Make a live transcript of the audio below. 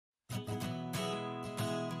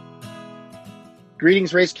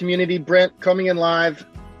Greetings, race community. Brent coming in live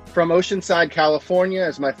from Oceanside, California,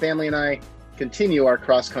 as my family and I continue our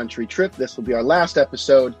cross-country trip. This will be our last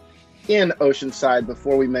episode in Oceanside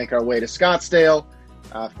before we make our way to Scottsdale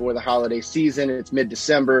for the holiday season. It's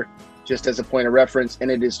mid-December, just as a point of reference,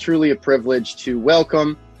 and it is truly a privilege to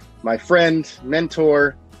welcome my friend,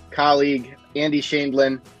 mentor, colleague, Andy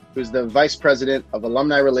Shaindlin, who's the Vice President of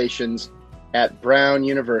Alumni Relations at Brown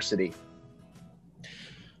University.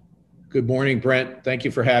 Good morning, Brent. Thank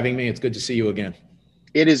you for having me. It's good to see you again.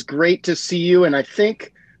 It is great to see you, and I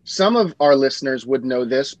think some of our listeners would know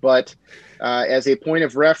this, but as a point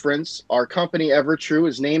of reference, our company Ever True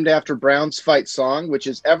is named after Brown's fight song, which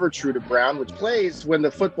is Ever True to Brown, which plays when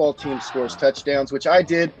the football team scores touchdowns, which I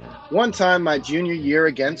did one time my junior year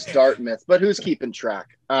against Dartmouth, but who's keeping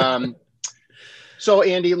track? So,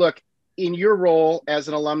 Andy, look, in your role as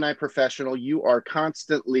an alumni professional, you are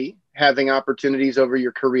constantly having opportunities over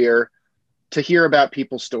your career to hear about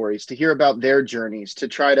people's stories, to hear about their journeys, to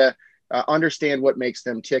try to understand what makes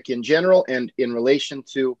them tick in general and in relation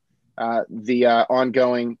to the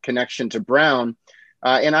ongoing connection to Brown.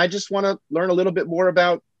 And I just want to learn a little bit more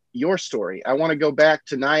about your story. I want to go back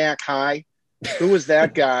to Nyack High. Who was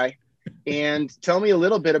that guy? And tell me a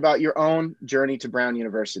little bit about your own journey to Brown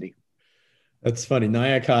University. That's funny.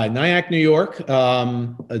 Nyack High, Nyack, New York.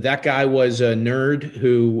 That guy was a nerd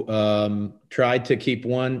who tried to keep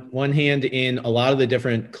one hand in a lot of the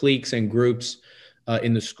different cliques and groups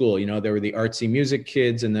in the school. You know, there were the artsy music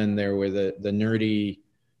kids, and then there were the nerdy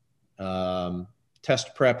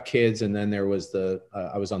test prep kids, and then there was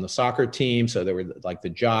I was on the soccer team, so there were like the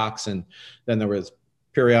jocks, and then there was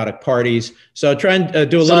periodic parties. So trying to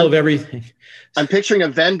do a little of everything. I'm picturing a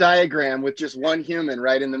Venn diagram with just one human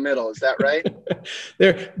right in the middle. Is that right?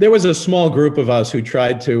 There was a small group of us who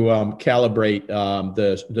tried to calibrate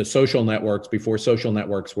the social networks before social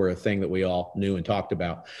networks were a thing that we all knew and talked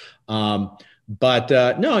about.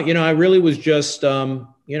 But no, you know, I really was just, I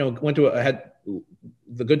had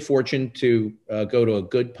the good fortune to go to a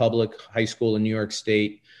good public high school in New York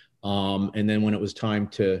State. And then when it was time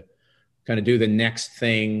to kind of do the next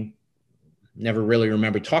thing, never really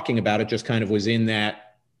remember talking about it, just kind of was in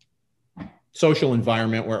that social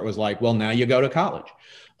environment where it was like, well, now you go to college.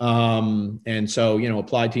 And so, you know,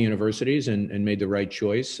 applied to universities and made the right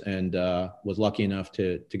choice, and was lucky enough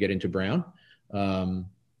to get into Brown. And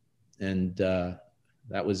that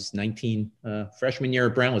was freshman year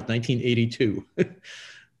at Brown was 1982.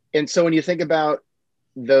 And so when you think about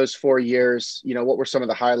those 4 years, you know, what were some of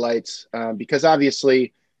the highlights? Because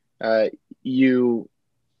obviously you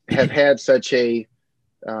have had such a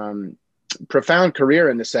profound career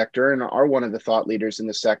in the sector and are one of the thought leaders in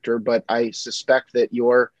the sector, but I suspect that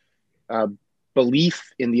your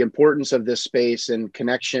belief in the importance of this space and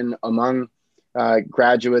connection among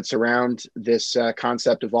graduates around this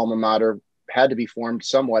concept of alma mater had to be formed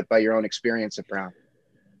somewhat by your own experience at Brown.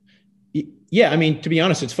 Yeah, I mean, to be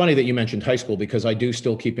honest, it's funny that you mentioned high school, because I do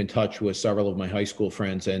still keep in touch with several of my high school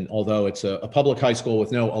friends. And although it's a public high school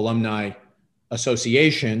with no alumni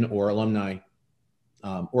association or alumni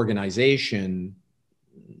organization,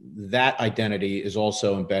 that identity is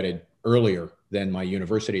also embedded earlier than my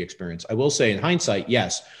university experience. I will say in hindsight,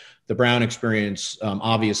 yes, the Brown experience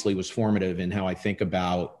obviously was formative in how I think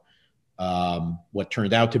about what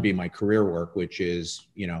turned out to be my career work, which is,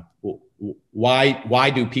 you know,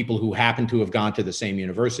 why do people who happen to have gone to the same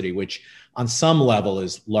university, which on some level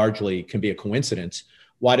is largely can be a coincidence,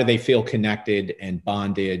 why do they feel connected and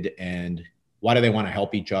bonded, and why do they want to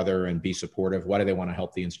help each other and be supportive? Why do they want to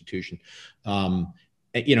help the institution?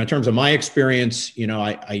 You know, in terms of my experience, you know,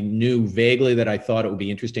 I knew vaguely that I thought it would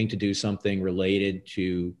be interesting to do something related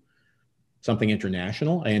to something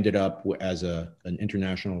international. I ended up as an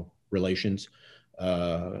international relations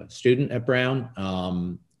student at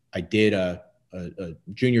Brown. I did a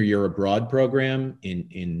junior year abroad program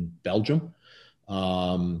in Belgium,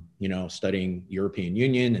 you know, studying European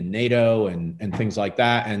Union and NATO and things like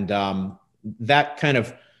that. And that kind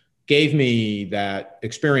of gave me that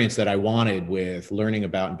experience that I wanted with learning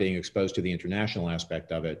about and being exposed to the international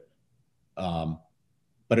aspect of it.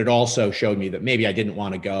 But it also showed me that maybe I didn't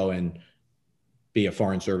want to go and be a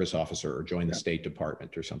foreign service officer or join the State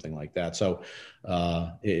Department or something like that. So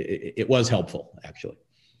it was helpful, actually.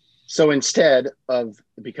 So instead of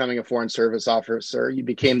becoming a foreign service officer, you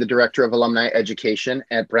became the director of alumni education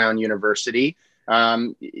at Brown University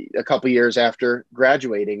a couple years after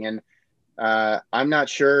graduating. And I'm not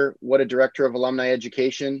sure what a director of alumni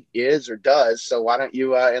education is or does. So why don't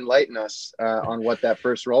you enlighten us on what that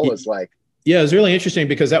first role is like? Yeah, it was really interesting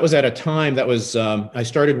because that was at a time that was, I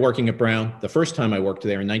started working at Brown the first time I worked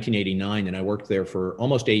there in 1989, and I worked there for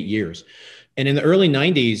almost 8 years. And in the early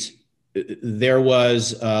 90s, there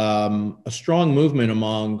was a strong movement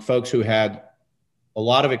among folks who had a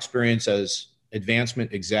lot of experience as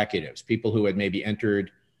advancement executives, people who had maybe entered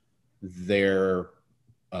their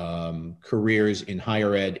careers in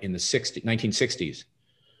higher ed in the 1960s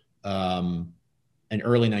and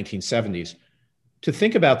early 1970s, to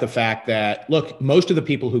think about the fact that, look, most of the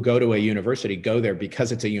people who go to a university go there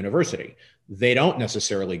because it's a university. They don't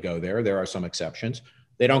necessarily go there. There are some exceptions.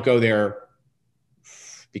 They don't go there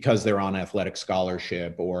because they're on athletic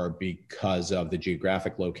scholarship or because of the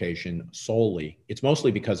geographic location solely. It's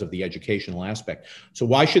mostly because of the educational aspect. So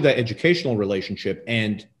why should that educational relationship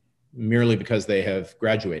end merely because they have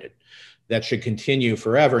graduated? That should continue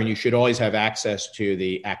forever, and you should always have access to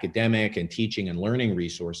the academic and teaching and learning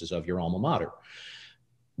resources of your alma mater.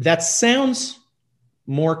 That sounds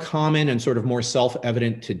more common and sort of more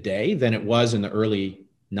self-evident today than it was in the early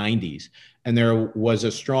 90s. And there was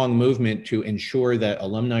a strong movement to ensure that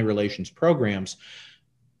alumni relations programs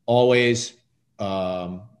always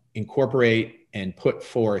incorporate and put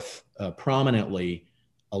forth prominently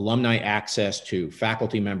alumni access to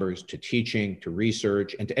faculty members, to teaching, to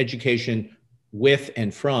research, and to education with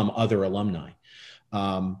and from other alumni.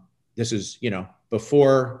 This is,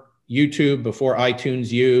 before YouTube, before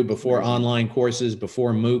iTunes U, before online courses,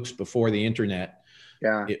 before MOOCs, before the internet.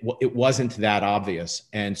 Yeah. It wasn't that obvious.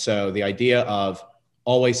 And so the idea of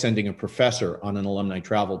always sending a professor on an alumni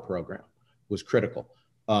travel program was critical.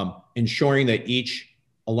 Ensuring that each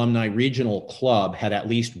alumni regional club had at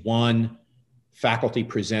least one faculty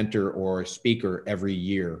presenter or speaker every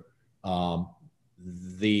year.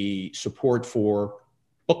 The support for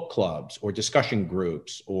book clubs or discussion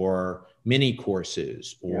groups or mini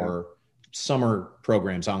courses or summer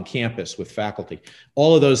programs on campus with faculty.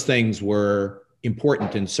 All of those things were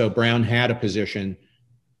important. And so Brown had a position.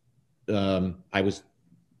 I was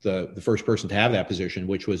the first person to have that position,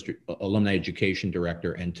 which was alumni education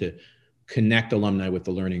director, and to connect alumni with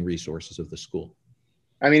the learning resources of the school.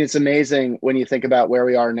 I mean, it's amazing when you think about where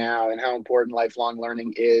we are now and how important lifelong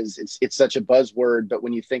learning is. It's such a buzzword, but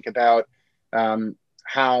when you think about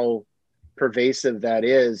how pervasive that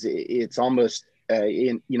is, it's almost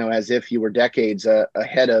as if you were decades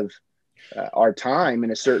ahead of our time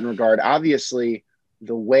in a certain regard. Obviously,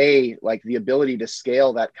 the way, like the ability to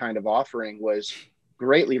scale that kind of offering was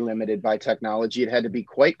greatly limited by technology. It had to be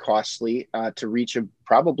quite costly to reach a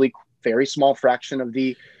probably very small fraction of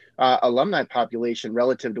the alumni population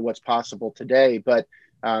relative to what's possible today. But,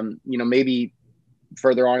 maybe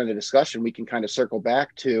further on in the discussion, we can kind of circle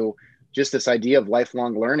back to just this idea of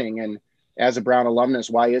lifelong learning. And as a Brown alumnus,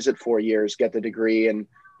 why is it 4 years, get the degree? And,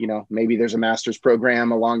 maybe there's a master's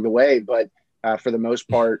program along the way, but for the most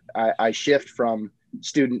part, I shift from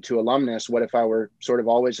student to alumnus. What if I were sort of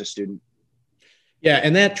always a student? Yeah.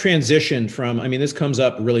 And that transition from, this comes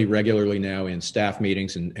up really regularly now in staff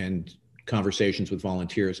meetings and conversations with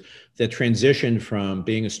volunteers. That transition from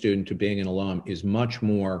being a student to being an alum is much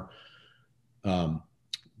more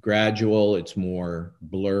gradual. It's more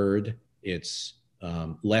blurred. It's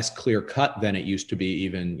less clear cut than it used to be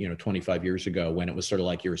even 25 years ago, when it was sort of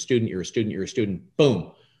like you're a student,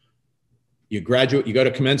 boom. You graduate, you go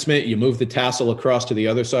to commencement, you move the tassel across to the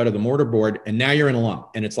other side of the mortarboard, and now you're an alum.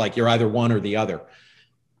 And it's like you're either one or the other.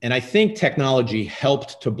 And I think technology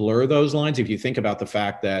helped to blur those lines. If you think about the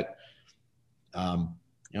fact that a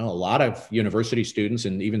lot of university students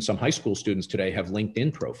and even some high school students today have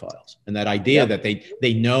LinkedIn profiles, and that idea that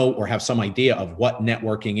they know or have some idea of what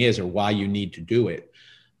networking is or why you need to do it.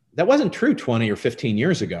 That wasn't true 20 or 15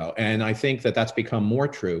 years ago. And I think that that's become more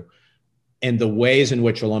true. And the ways in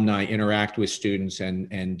which alumni interact with students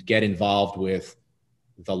and get involved with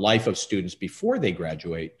the life of students before they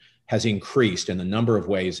graduate has increased, and the number of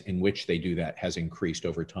ways in which they do that has increased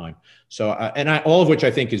over time. So, all of which I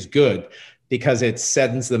think is good, because it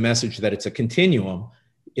sends the message that it's a continuum.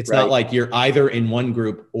 It's not like you're either in one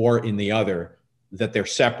group or in the other, that they're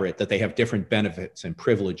separate, that they have different benefits and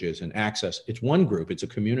privileges and access. It's one group, it's a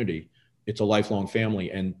community, it's a lifelong family.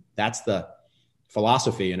 And that's the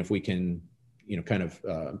philosophy. And if we can,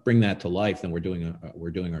 bring that to life, then we're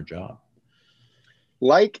doing our job.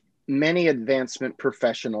 Like many advancement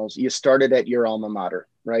professionals, you started at your alma mater,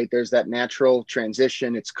 right? There's that natural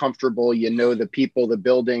transition. It's comfortable. The people, the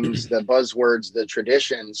buildings, the buzzwords, the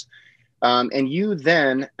traditions. And you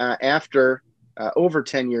then, after over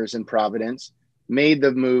 10 years in Providence, made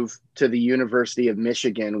the move to the University of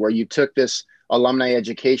Michigan, where you took this alumni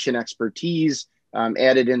education expertise,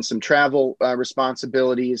 added in some travel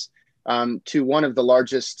responsibilities. to one of the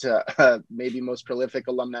largest, maybe most prolific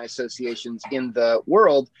alumni associations in the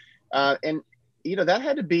world. And, that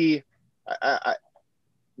had to be,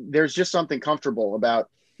 there's just something comfortable about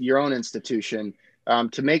your own institution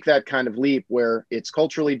to make that kind of leap where it's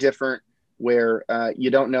culturally different, where you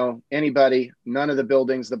don't know anybody, none of the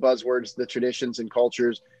buildings, the buzzwords, the traditions and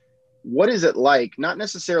cultures. What is it like, not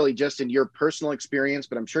necessarily just in your personal experience,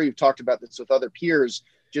 but I'm sure you've talked about this with other peers,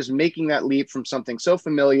 just making that leap from something so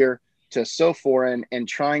familiar to so foreign and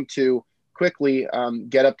trying to quickly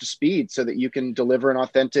get up to speed so that you can deliver an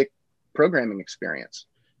authentic programming experience?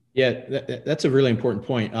 Yeah, that's a really important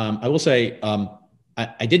point. I will say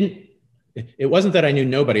I didn't, it wasn't that I knew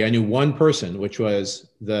nobody. I knew one person, which was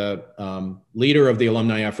the leader of the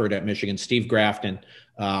alumni effort at Michigan, Steve Grafton,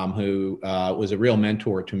 who was a real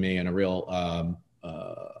mentor to me and a real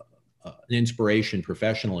an inspiration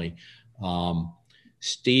professionally.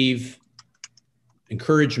 Steve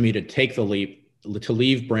encouraged me to take the leap, to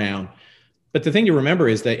leave Brown. But the thing to remember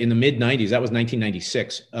is that in the mid 90s, that was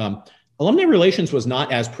 1996, alumni relations was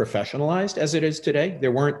not as professionalized as it is today.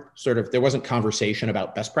 There wasn't conversation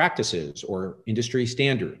about best practices or industry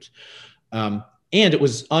standards. And it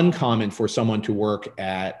was uncommon for someone to work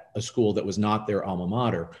at a school that was not their alma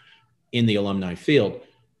mater in the alumni field.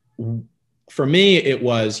 For me, it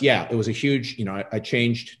was a huge, I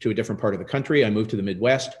changed to a different part of the country. I moved to the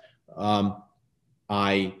Midwest.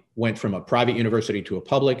 I went from a private university to a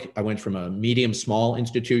public. I went from a medium, small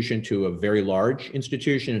institution to a very large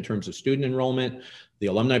institution in terms of student enrollment. The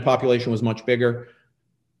alumni population was much bigger.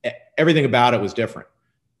 Everything about it was different.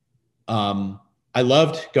 I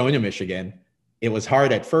loved going to Michigan. It was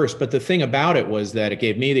hard at first, but the thing about it was that it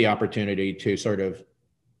gave me the opportunity to sort of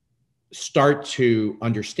start to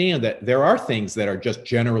understand that there are things that are just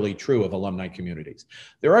generally true of alumni communities.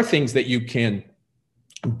 There are things that you can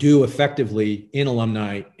do effectively in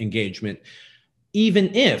alumni engagement,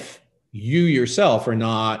 even if you yourself are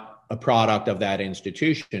not a product of that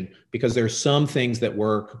institution, because there's some things that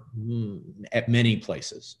work at many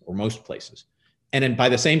places or most places. And then by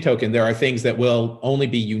the same token, there are things that will only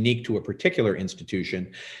be unique to a particular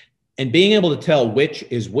institution. And being able to tell which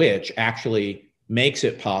is which actually makes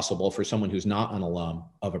it possible for someone who's not an alum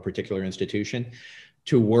of a particular institution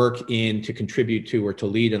to work in, to contribute to, or to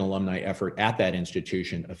lead an alumni effort at that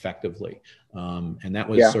institution effectively. And that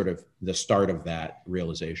was sort of the start of that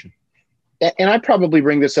realization. And I probably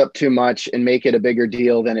bring this up too much and make it a bigger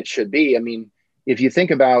deal than it should be. I mean, if you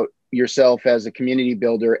think about yourself as a community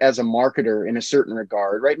builder, as a marketer in a certain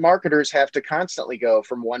regard, right? Marketers have to constantly go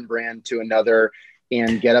from one brand to another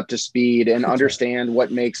and get up to speed and understand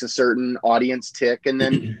what makes a certain audience tick. And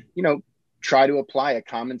then, try to apply a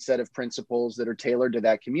common set of principles that are tailored to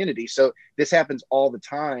that community. So this happens all the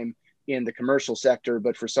time in the commercial sector,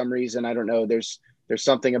 but for some reason, I don't know, there's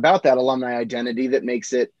something about that alumni identity that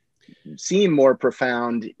makes it seem more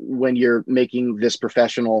profound when you're making this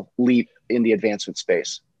professional leap in the advancement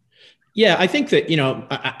space. Yeah, I think that,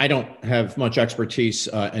 I don't have much expertise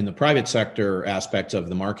in the private sector aspects of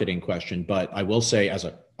the marketing question, but I will say as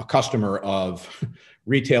a customer of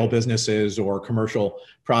retail businesses or commercial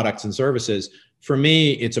products and services, for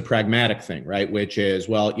me, it's a pragmatic thing, right? Which is,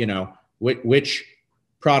 well, which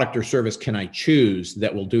product or service can I choose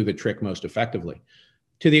that will do the trick most effectively?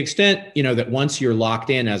 To the extent, that once you're locked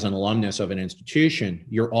in as an alumnus of an institution,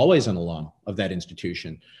 you're always an alum of that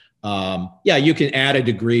institution. You can add a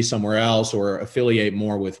degree somewhere else or affiliate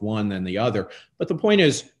more with one than the other. But the point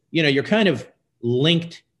is, you're kind of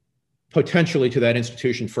linked potentially to that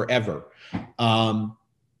institution forever.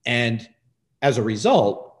 And as a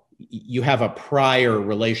result, you have a prior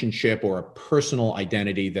relationship or a personal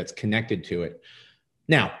identity that's connected to it.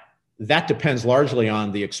 Now, that depends largely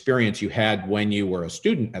on the experience you had when you were a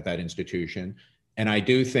student at that institution. And I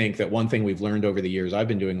do think that one thing we've learned over the years I've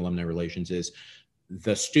been doing alumni relations is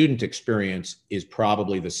the student experience is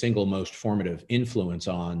probably the single most formative influence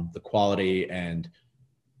on the quality and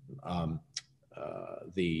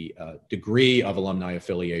the degree of alumni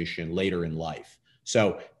affiliation later in life.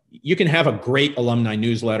 So you can have a great alumni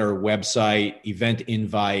newsletter, website, event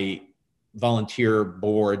invite, volunteer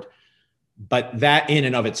board, but that in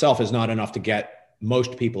and of itself is not enough to get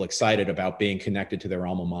most people excited about being connected to their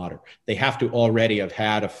alma mater. They have to already have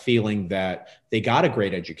had a feeling that they got a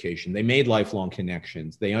great education. They made lifelong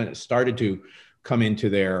connections. They started to come into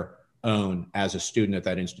their own as a student at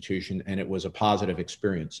that institution, and it was a positive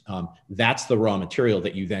experience. That's the raw material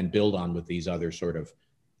that you then build on with these other sort of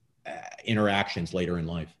interactions later in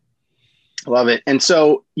life. Love it. And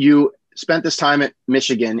so you spent this time at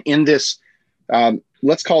Michigan in this,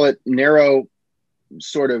 let's call it narrow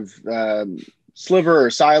sort of sliver or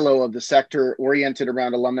silo of the sector oriented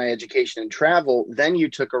around alumni education and travel. Then you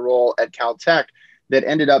took a role at Caltech that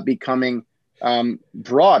ended up becoming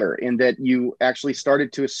broader, in that you actually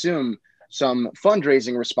started to assume some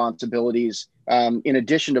fundraising responsibilities in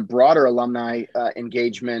addition to broader alumni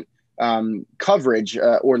engagement coverage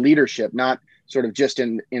or leadership, not sort of just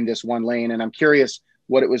in this one lane. And I'm curious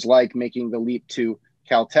what it was like making the leap to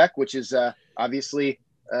Caltech, which is obviously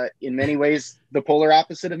in many ways the polar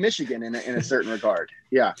opposite of Michigan in a certain regard.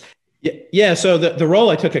 Yeah. Yeah. So the role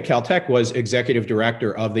I took at Caltech was executive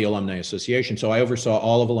director of the Alumni Association. So I oversaw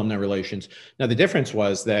all of alumni relations. Now, the difference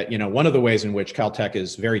was that, one of the ways in which Caltech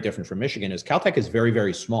is very different from Michigan is Caltech is very,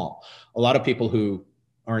 very small. A lot of people who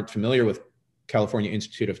aren't familiar with California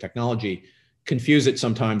Institute of Technology confuse it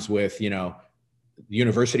sometimes with, the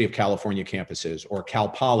University of California campuses or Cal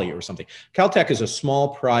Poly or something. Caltech is a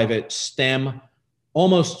small, private STEM,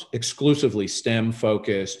 almost exclusively STEM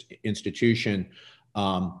focused institution.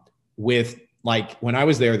 With, like, when I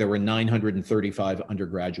was there were 935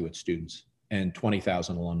 undergraduate students and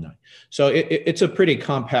 20,000 alumni. So it's a pretty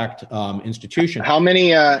compact institution. How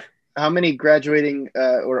many graduating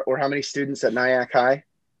or how many students at Nyack High?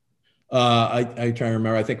 I try to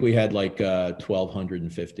remember. I think we had like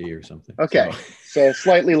 1,250 or something. Okay, so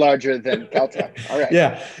slightly larger than Caltech. All right.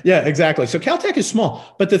 Yeah, exactly. So Caltech is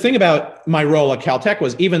small. But the thing about my role at Caltech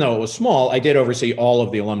was, even though it was small, I did oversee all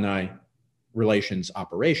of the alumni relations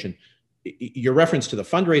operation. Your reference to the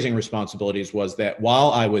fundraising responsibilities was that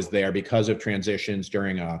while I was there, because of transitions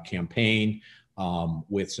during a campaign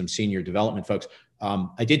with some senior development folks,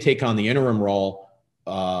 I did take on the interim role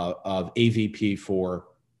of AVP for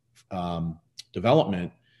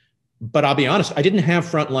development. But I'll be honest, I didn't have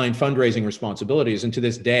frontline fundraising responsibilities. And to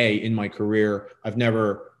this day in my career, I've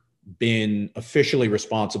never been officially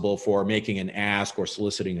responsible for making an ask or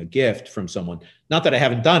soliciting a gift from someone. Not that I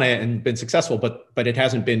haven't done it and been successful, but it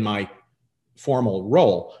hasn't been my formal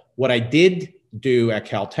role. What I did do at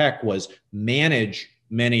Caltech was manage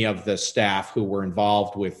many of the staff who were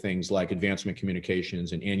involved with things like advancement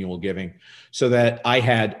communications and annual giving, so that I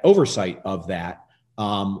had oversight of that,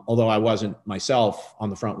 although I wasn't myself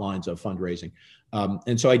on the front lines of fundraising.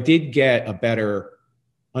 And so I did get a better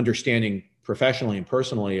understanding professionally and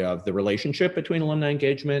personally of the relationship between alumni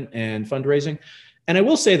engagement and fundraising. And I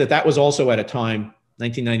will say that was also at a time,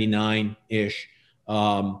 1999-ish,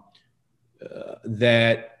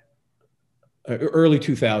 that early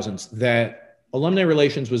 2000s, that alumni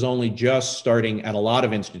relations was only just starting at a lot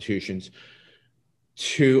of institutions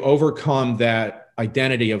to overcome that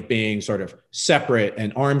identity of being sort of separate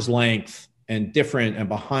and arm's length and different and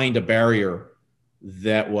behind a barrier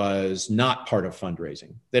that was not part of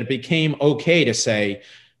fundraising. That it became okay to say,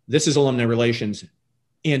 this is alumni relations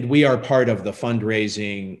and we are part of the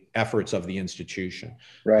fundraising efforts of the institution.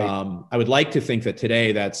 Right. I would like to think that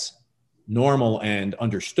today that's normal and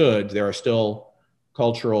understood. There are still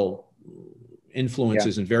cultural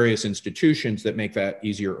influences in various institutions that make that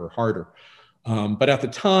easier or harder. But at the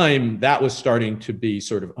time, that was starting to be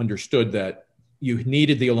sort of understood, that you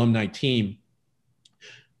needed the alumni team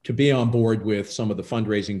to be on board with some of the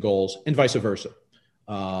fundraising goals and vice versa,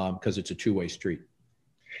 because it's a two-way street.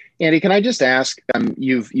 Andy, can I just ask,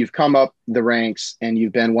 you've come up the ranks and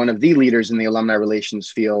you've been one of the leaders in the alumni relations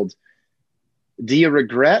field. Do you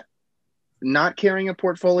regret not carrying a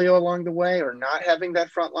portfolio along the way or not having that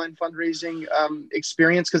frontline fundraising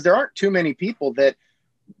experience? Because there aren't too many people that,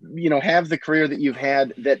 have the career that you've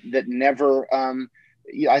had that never, I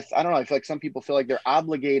don't know, I feel like some people feel like they're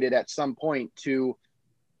obligated at some point to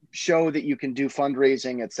show that you can do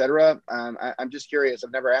fundraising, et cetera. I'm just curious.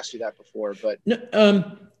 I've never asked you that before, but. No,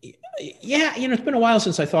 it's been a while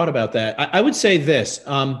since I thought about that. I would say this.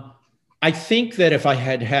 I think that if I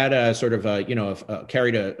had a sort of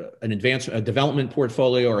carried a development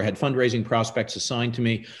portfolio or had fundraising prospects assigned to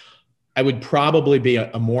me, I would probably be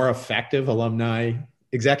a more effective alumni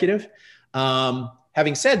executive.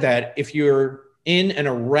 Having said that, if you're in and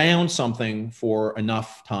around something for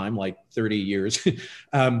enough time, like 30 years,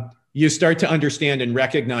 you start to understand and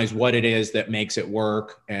recognize what it is that makes it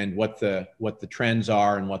work and what the trends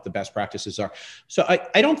are and what the best practices are. So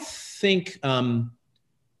I don't think I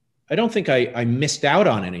missed out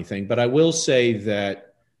on anything, but I will say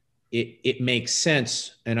that it makes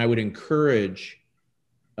sense, and I would encourage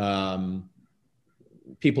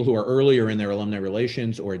people who are earlier in their alumni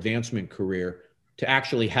relations or advancement career to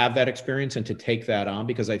actually have that experience and to take that on,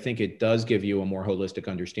 because I think it does give you a more holistic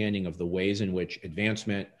understanding of the ways in which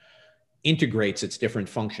advancement integrates its different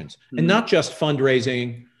functions. Mm-hmm. And not just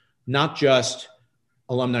fundraising, not just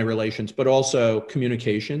alumni relations, but also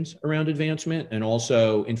communications around advancement and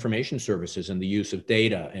also information services and the use of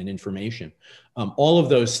data and information. All of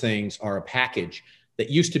those things are a package that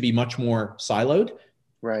used to be much more siloed.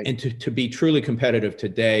 Right. And to be truly competitive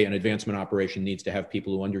today, an advancement operation needs to have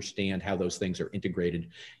people who understand how those things are integrated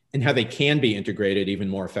and how they can be integrated even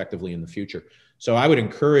more effectively in the future. So I would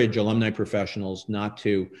encourage alumni professionals not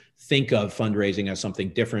to think of fundraising as something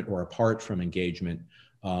different or apart from engagement.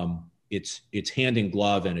 It's hand in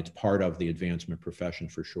glove, and it's part of the advancement profession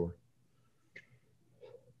for sure.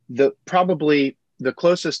 Probably the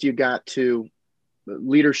closest you got to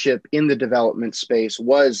leadership in the development space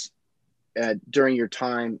was during your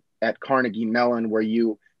time at Carnegie Mellon, where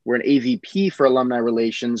you were an AVP for alumni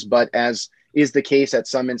relations, but as is the case at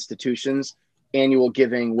some institutions, annual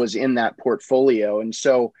giving was in that portfolio. And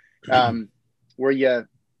so were you,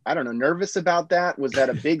 I don't know, nervous about that? Was that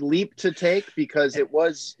a big leap to take? Because it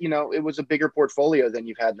was, it was a bigger portfolio than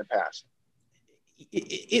you've had in the past.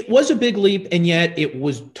 It was a big leap, and yet it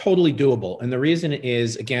was totally doable. And the reason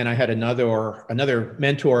is, again, I had another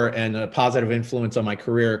mentor and a positive influence on my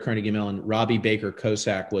career at Carnegie Mellon. Robbie Baker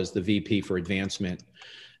Kosak was the VP for advancement.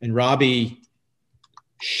 And Robbie,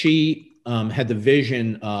 she had the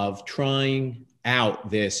vision of trying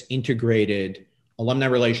out this integrated alumni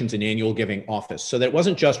relations and annual giving office, so that it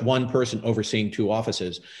wasn't just one person overseeing two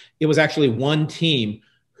offices. It was actually one team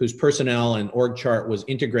whose personnel and org chart was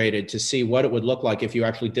integrated to see what it would look like if you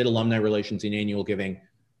actually did alumni relations and annual giving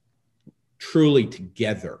truly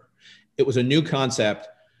together. It was a new concept.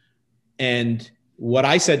 And what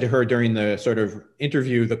I said to her during the sort of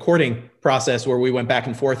interview, the courting process where we went back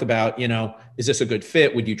and forth about, is this a good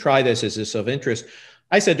fit? Would you try this? Is this of interest?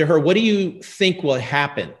 I said to her, what do you think will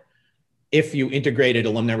happen if you integrated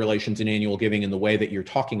alumni relations and annual giving in the way that you're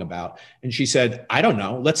talking about? And she said, I don't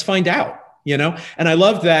know. Let's find out. And I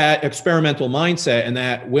love that experimental mindset and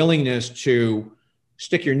that willingness to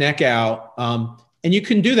stick your neck out. And you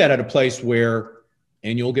can do that at a place where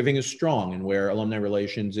annual giving is strong and where alumni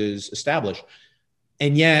relations is established.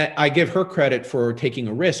 And yet I give her credit for taking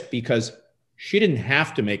a risk, because she didn't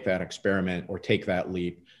have to make that experiment or take that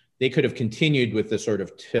leap. They could have continued with the sort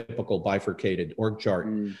of typical bifurcated org chart.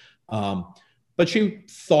 But she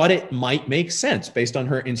thought it might make sense based on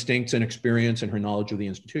her instincts and experience and her knowledge of the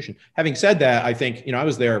institution. Having said that, I think, I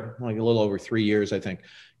was there like a little over 3 years, I think.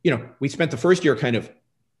 We spent the first year kind of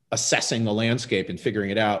assessing the landscape and figuring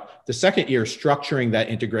it out. The second year, structuring that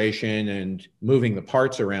integration and moving the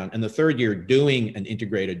parts around. And the third year, doing an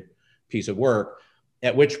integrated piece of work,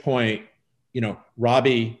 at which point,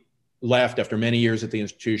 Robbie left after many years at the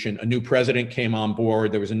institution. A new president came on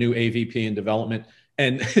board. There was a new AVP in development.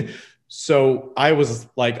 And so I was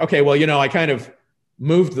like, okay, well, I kind of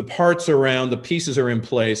moved the parts around, the pieces are in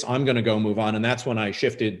place, I'm going to go move on. And that's when I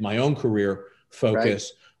shifted my own career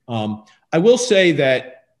focus. Right. I will say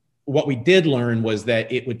that what we did learn was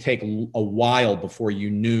that it would take a while before you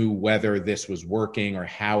knew whether this was working or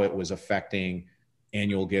how it was affecting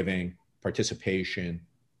annual giving, participation,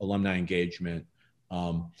 alumni engagement,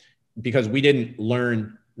 because we didn't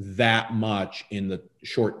learn that much in the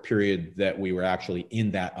short period that we were actually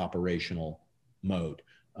in that operational mode.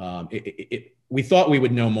 We thought we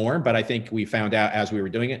would know more, but I think we found out as we were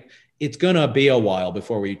doing it, it's going to be a while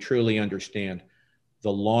before we truly understand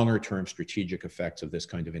the longer term strategic effects of this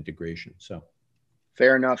kind of integration. So,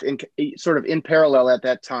 fair enough. In parallel at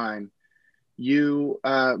that time, you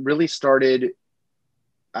really started,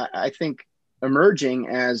 I think, emerging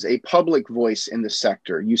as a public voice in the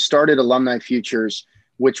sector. You started Alumni Futures,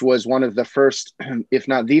 which was one of the first, if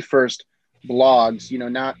not the first, blogs,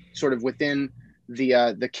 not sort of within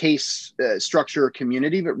the case structure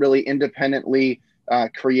community, but really independently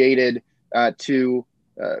created to,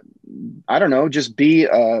 just be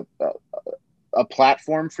a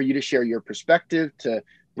platform for you to share your perspective, to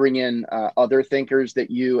bring in other thinkers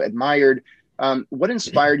that you admired. What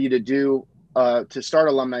inspired you to start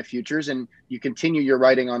Alumni Futures? And you continue your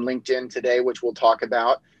writing on LinkedIn today, which we'll talk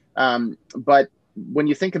about. But when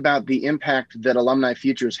you think about the impact that Alumni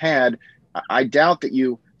Futures had, I doubt that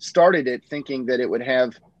you started it thinking that it would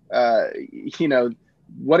have,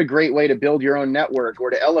 what a great way to build your own network or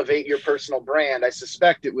to elevate your personal brand. I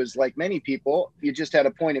suspect it was like many people, you just had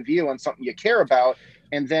a point of view on something you care about,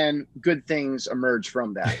 and then good things emerge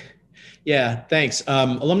from that. Yeah, thanks.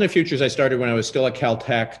 Alumni Futures, I started when I was still at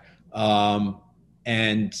Caltech.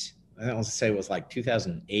 And I want to say it was like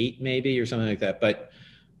 2008 maybe or something like that. But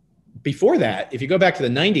before that, if you go back to the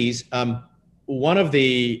 90s, one of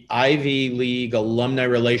the Ivy League alumni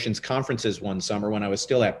relations conferences one summer when I was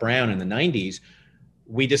still at Brown in the 90s,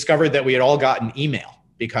 we discovered that we had all gotten email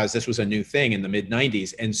because this was a new thing in the mid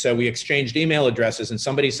 90s. And so we exchanged email addresses, and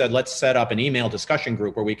somebody said, let's set up an email discussion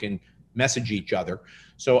group where we can message each other.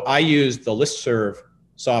 So I used the listserv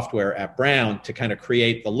software at Brown to kind of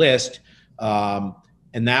create the list.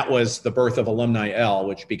 And that was the birth of Alumni L,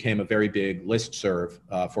 which became a very big listserv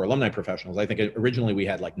for alumni professionals. I think originally we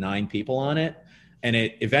had like 9 people on it. And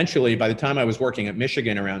it eventually, by the time I was working at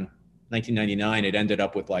Michigan around 1999, it ended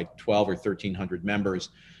up with like 12 or 1,300 members.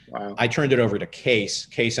 Wow. I turned it over to Case.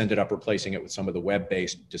 Case ended up replacing it with some of the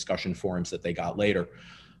web-based discussion forums that they got later.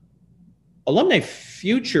 Alumni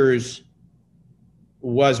Futures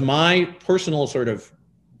was my personal sort of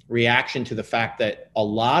reaction to the fact that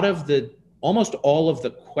almost all of the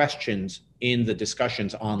questions in the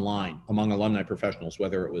discussions online among alumni professionals,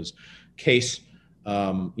 whether it was Case,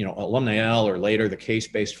 Alumni L, or later the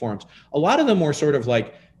Case-based forums, a lot of them were sort of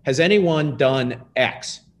like, has anyone done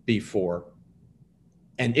X before?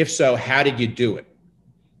 And if so, how did you do it?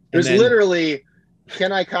 There's literally,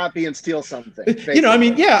 can I copy and steal something? Basically.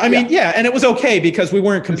 And it was okay because we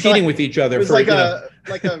weren't competing with each other. It was like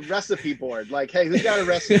a recipe board. Like, hey, who's got a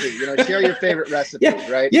recipe? Share your favorite recipe,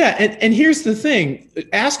 right? Yeah, and here's the thing: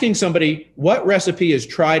 asking somebody what recipe is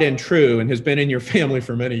tried and true and has been in your family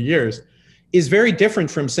for many years is very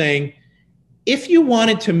different from saying, if you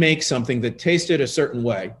wanted to make something that tasted a certain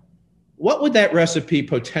way, what would that recipe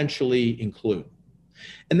potentially include?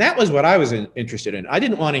 And that was what I was interested in. I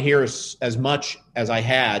didn't want to hear as much as I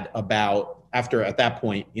had about, after at that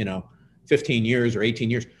point, 15 years or 18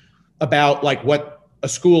 years, about like what a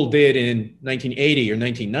school did in 1980 or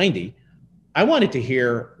 1990. I wanted to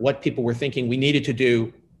hear what people were thinking we needed to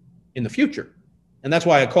do in the future. And that's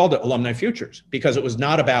why I called it Alumni Futures, because it was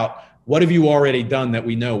not about what have you already done that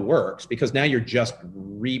we know works, because now you're just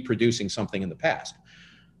reproducing something in the past.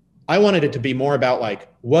 I wanted it to be more about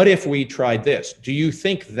like, what if we tried this? Do you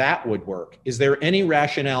think that would work? Is there any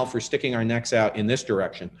rationale for sticking our necks out in this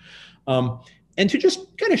direction? And to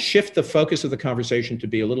just kind of shift the focus of the conversation to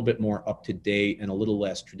be a little bit more up to date and a little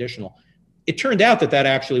less traditional. It turned out that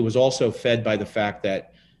actually was also fed by the fact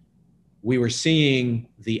that we were seeing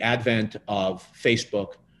the advent of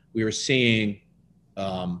Facebook. We were seeing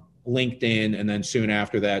LinkedIn, and then soon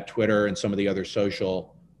after that, Twitter and some of the other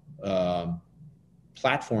social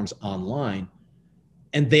platforms online,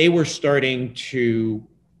 and they were starting to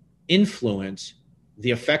influence the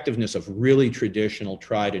effectiveness of really traditional,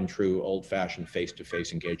 tried and true, old-fashioned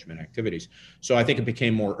face-to-face engagement activities. So I think it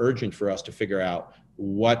became more urgent for us to figure out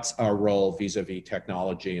what's our role vis-a-vis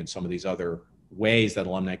technology and some of these other ways that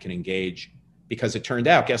alumni can engage, because it turned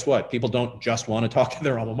out, guess what? People don't just want to talk to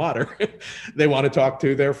their alma mater. They want to talk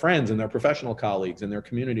to their friends and their professional colleagues and their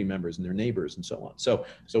community members and their neighbors and so on.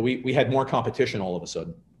 So we had more competition all of a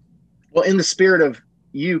sudden. Well, in the spirit of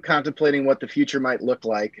you contemplating what the future might look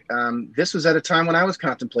like, this was at a time when I was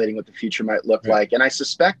contemplating what the future might look like. And I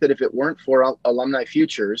suspect that if it weren't for Alumni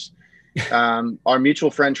Futures, our mutual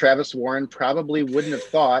friend Travis Warren probably wouldn't have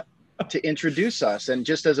thought to introduce us. And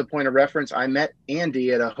just as a point of reference, I met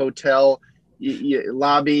Andy at a hotel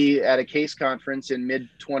lobby at a case conference in mid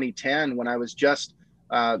 2010 when I was just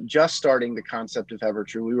starting the concept of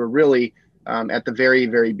EverTrue. We were really at the very,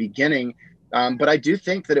 very beginning. But I do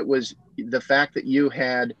think that it was the fact that you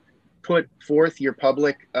had put forth your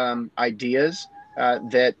public ideas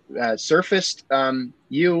that surfaced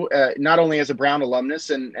you not only as a Brown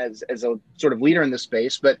alumnus and as a sort of leader in the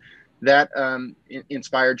space, but that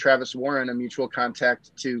inspired Travis Warren, a mutual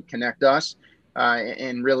contact, to connect us.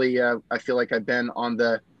 And really, I feel like I've been on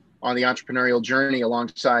the entrepreneurial journey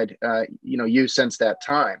alongside you since that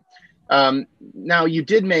time. Now, you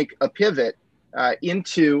did make a pivot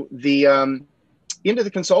into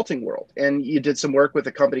the consulting world, and you did some work with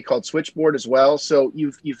a company called Switchboard as well. So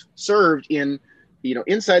you've served in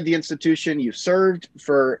inside the institution. You've served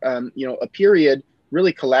for a period,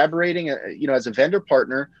 really collaborating as a vendor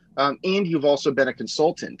partner, and you've also been a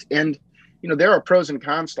consultant. And there are pros and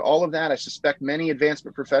cons to all of that. I suspect many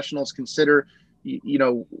advancement professionals consider,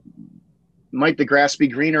 might the grass be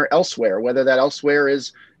greener elsewhere, whether that elsewhere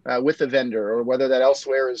is with a vendor or whether that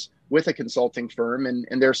elsewhere is with a consulting firm.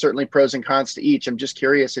 And there are certainly pros and cons to each. I'm just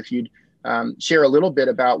curious if you'd share a little bit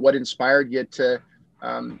about what inspired you to,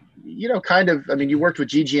 you worked with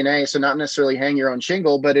GG&A, so not necessarily hang your own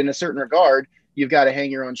shingle, but in a certain regard, you've got to hang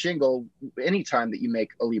your own shingle anytime that you make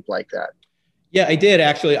a leap like that. Yeah, I did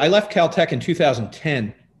actually. I left Caltech in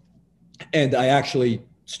 2010, and I actually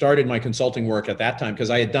started my consulting work at that time because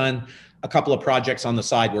I had done a couple of projects on the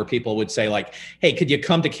side where people would say like, hey, could you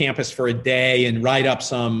come to campus for a day and write up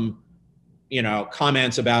some,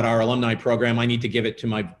 comments about our alumni program, I need to give it to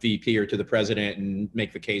my VP or to the president and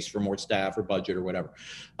make the case for more staff or budget or whatever.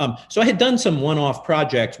 So I had done some one-off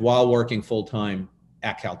projects while working full-time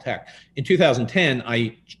at Caltech. In 2010,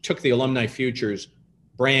 I took the Alumni Futures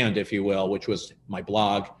brand, if you will, which was my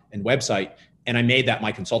blog and website, and I made that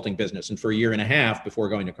my consulting business. And for a year and a half before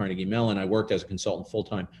going to Carnegie Mellon, I worked as a consultant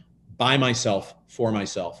full-time by myself, for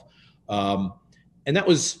myself. And that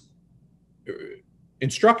was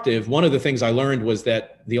instructive. One of the things I learned was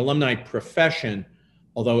that the alumni profession,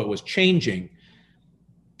 although it was changing,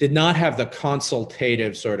 did not have the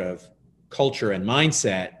consultative sort of culture and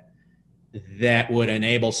mindset that would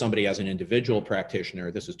enable somebody as an individual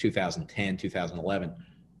practitioner, this was 2010, 2011,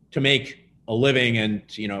 to make a living. And,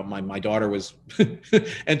 my daughter was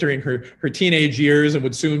entering her teenage years and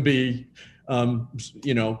would soon be,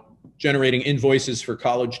 generating invoices for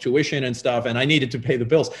college tuition and stuff. And I needed to pay the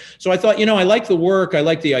bills. So I thought, I like the work. I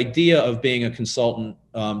like the idea of being a consultant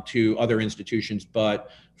to other institutions, but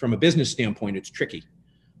from a business standpoint, it's tricky.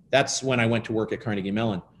 That's when I went to work at Carnegie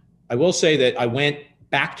Mellon. I will say that I went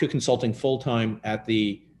back to consulting full-time at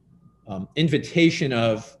the invitation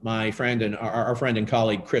of my friend and our friend and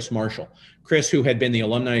colleague, Chris Marshall. Chris, who had been the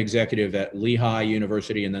alumni executive at Lehigh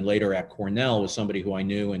University and then later at Cornell, was somebody who I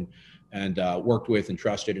knew and worked with and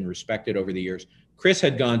trusted and respected over the years. Chris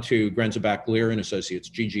had gone to Grenzebach Lear and Associates,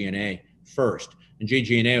 GG&A, first. And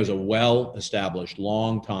GG&A was a well-established,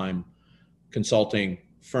 long-time consulting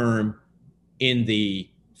firm in the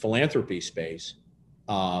philanthropy space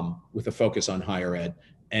with a focus on higher ed.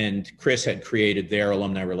 And Chris had created their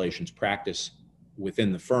alumni relations practice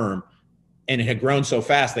within the firm. And it had grown so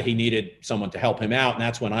fast that he needed someone to help him out. And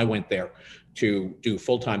that's when I went there to do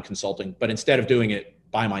full-time consulting. But instead of doing it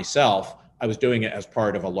by myself, I was doing it as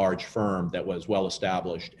part of a large firm that was well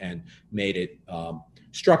established and made it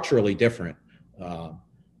structurally different, in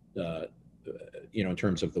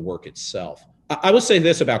terms of the work itself. I will say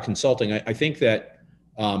this about consulting. I think that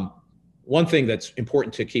one thing that's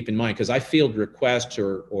important to keep in mind, because I field requests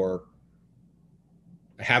or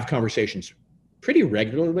have conversations pretty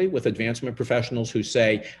regularly with advancement professionals who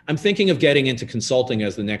say, I'm thinking of getting into consulting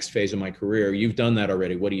as the next phase of my career. You've done that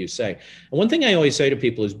already. What do you say? And one thing I always say to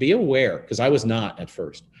people is be aware, because I was not at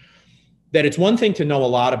first, that it's one thing to know a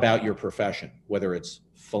lot about your profession, whether it's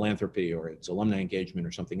philanthropy or it's alumni engagement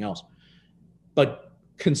or something else. But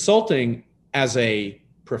consulting as a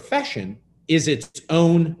profession is its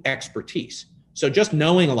own expertise. So just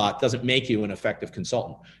knowing a lot doesn't make you an effective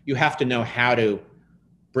consultant. You have to know how to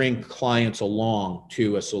bring clients along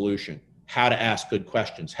to a solution, how to ask good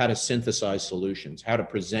questions, how to synthesize solutions, how to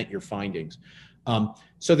present your findings.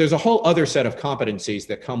 So there's a whole other set of competencies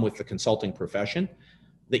that come with the consulting profession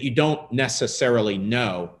that you don't necessarily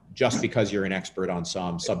know just because you're an expert on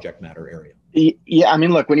some subject matter area. Yeah, I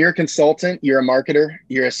mean, look, when you're a consultant, you're a marketer,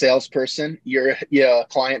 you're a salesperson, you're a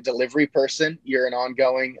client delivery person, you're an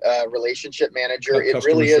ongoing relationship manager. It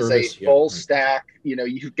really is a full stack.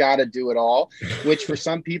 You've got to do it all, which for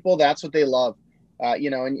some people, that's what they love.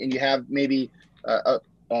 And you have maybe a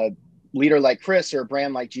leader like Chris or a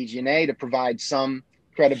brand like GG&A to provide some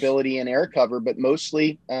credibility and air cover, but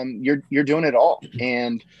mostly you're doing it all.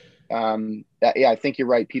 And I think you're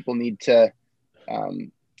right. People need to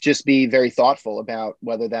just be very thoughtful about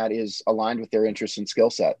whether that is aligned with their interests and skill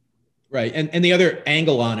set. Right. And the other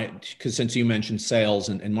angle on it, because since you mentioned sales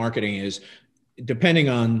and marketing, is depending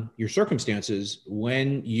on your circumstances,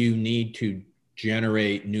 when you need to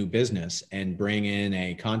generate new business and bring in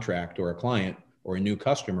a contract or a client or a new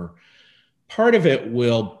customer, part of it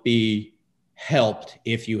will be helped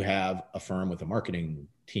if you have a firm with a marketing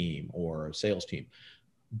team or a sales team.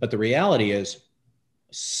 But the reality is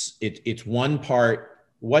it's one part.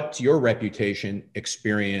 What's your reputation,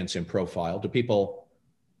 experience, and profile? Do people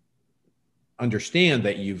understand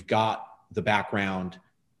that you've got the background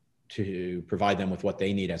to provide them with what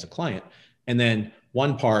they need as a client? And then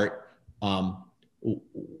one part,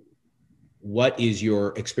 what is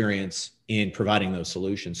your experience in providing those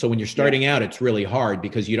solutions? So when you're starting out, it's really hard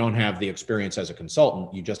because you don't have the experience as a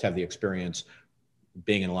consultant. You just have the experience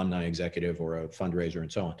being an alumni executive or a fundraiser and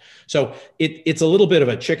so on. So it's a little bit of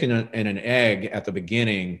a chicken and an egg at the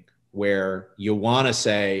beginning where you want to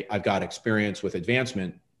say, I've got experience with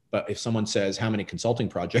advancement. But if someone says, how many consulting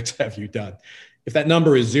projects have you done? If that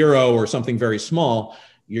number is 0 or something very small,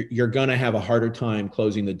 you're going to have a harder time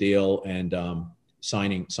closing the deal and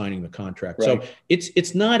signing the contract. Right. So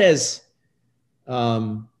it's not as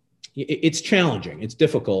it's challenging. It's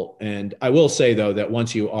difficult. And I will say, though, that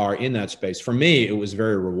once you are in that space, for me, it was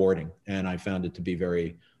very rewarding. And I found it to be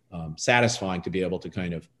very satisfying to be able to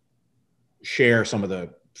kind of share some of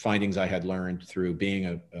the findings I had learned through being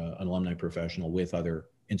an alumni professional with other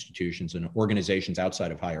institutions and organizations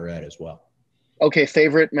outside of higher ed as well. Okay,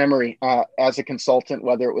 favorite memory as a consultant,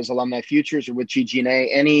 whether it was Alumni Futures or with GG&A,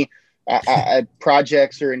 any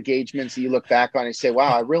projects or engagements that you look back on and say,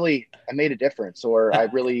 wow, I made a difference, or I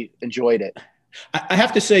really enjoyed it? I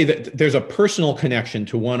have to say that there's a personal connection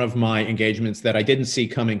to one of my engagements that I didn't see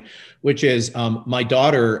coming, which is my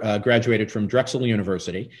daughter graduated from Drexel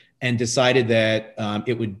University and decided that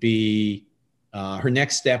it would be her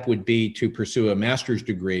next step would be to pursue a master's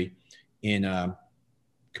degree in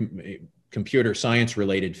computer science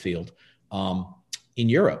related field in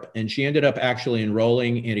Europe. And she ended up actually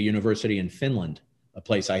enrolling in a university in Finland, a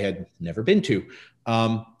place I had never been to.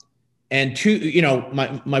 And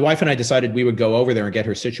my wife and I decided we would go over there and get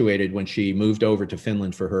her situated when she moved over to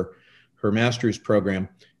Finland for her master's program.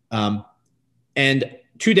 And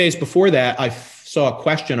 2 days before that, I saw a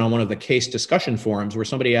question on one of the case discussion forums where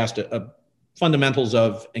somebody asked a fundamentals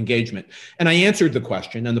of engagement. And I answered the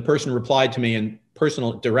question, and the person replied to me in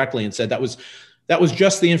personal directly and said, that was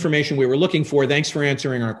just the information we were looking for. Thanks for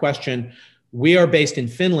answering our question. We are based in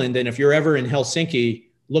Finland, and if you're ever in Helsinki,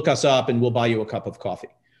 look us up and we'll buy you a cup of coffee.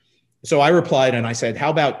 So I replied and I said, how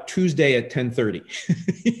about Tuesday at 10:30?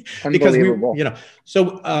 Because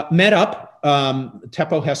met up.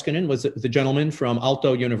 Teppo Heiskanen was the gentleman from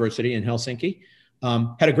Aalto University in Helsinki.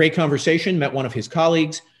 Had a great conversation, met one of his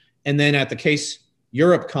colleagues. And then at the Case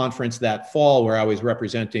Europe conference that fall, where I was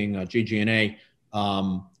representing GG&A,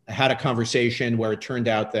 I had a conversation where it turned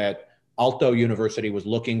out that Aalto University was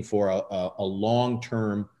looking for a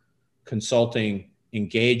long-term consulting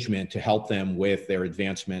engagement to help them with their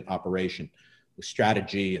advancement operation, with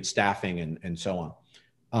strategy and staffing and so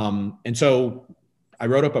on. And so I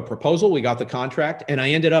wrote up a proposal, we got the contract, and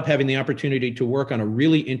I ended up having the opportunity to work on a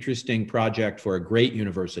really interesting project for a great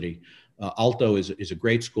university. Aalto is a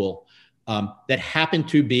great school that happened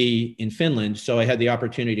to be in Finland. So I had the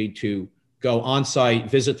opportunity to go on site,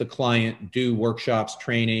 visit the client, do workshops,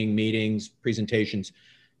 training, meetings, presentations.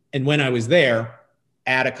 And when I was there,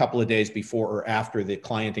 add a couple of days before or after the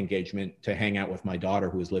client engagement to hang out with my daughter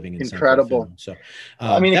who was living in Incredible. Central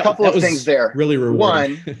Finland. So, a couple of things there. Really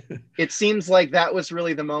rewarding. One, it seems like that was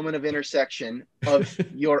really the moment of intersection of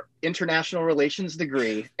your international relations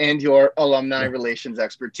degree and your alumni relations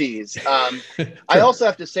expertise. I also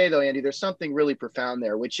have to say, though, Andy, there's something really profound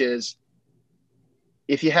there, which is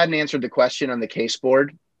if you hadn't answered the question on the case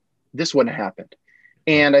board, this wouldn't have happened.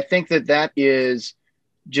 And I think that is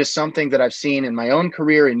just something that I've seen in my own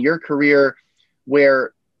career, in your career,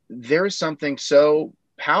 where there's something so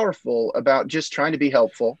powerful about just trying to be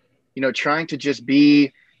helpful, trying to just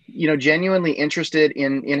be, genuinely interested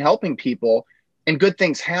in helping people, and good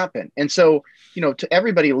things happen. And so, to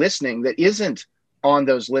everybody listening that isn't on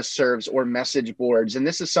those listservs or message boards, and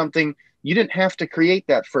this is something you didn't have to create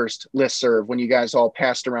that first listserv when you guys all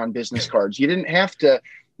passed around business cards. You didn't have to,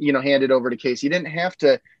 hand it over to Case. You didn't have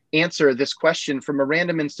to answer this question from a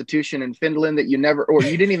random institution in Finland that you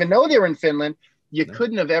didn't even know they were in Finland. You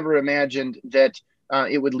couldn't have ever imagined that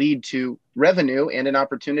it would lead to revenue and an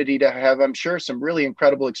opportunity to have, I'm sure, some really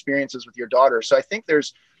incredible experiences with your daughter. So I think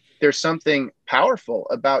there's something powerful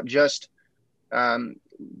about just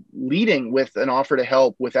leading with an offer to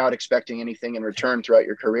help without expecting anything in return throughout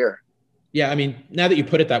your career. Yeah, I mean, now that you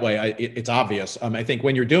put it that way, it's obvious. I think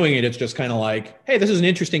when you're doing it, it's just kind of like, hey, this is an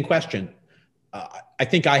interesting question. I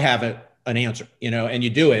think I have an answer, and you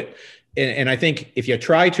do it. And I think if you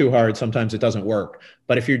try too hard, sometimes it doesn't work.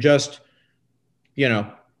 But if you're just,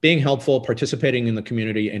 being helpful, participating in the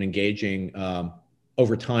community and engaging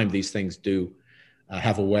over time, these things do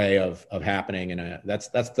have a way of happening. And that's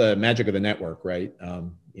the magic of the network, right?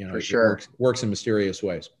 For sure. It works in mysterious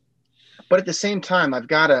ways. But at the same time, I've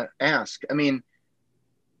got to ask,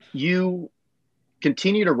 you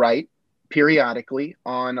continue to write periodically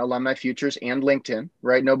on Alumni Futures and LinkedIn,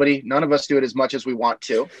 right? None of us do it as much as we want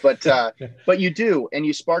to, but you do, and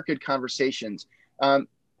you spark good conversations.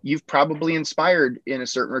 You've probably inspired, in a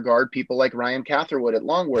certain regard, people like Ryan Catherwood at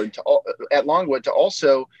Longwood to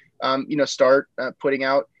also, start putting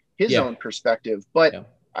out his own perspective. But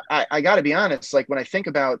I got to be honest, like when I think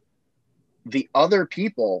about the other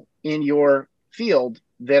people in your field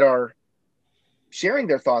that are sharing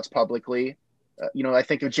their thoughts publicly, I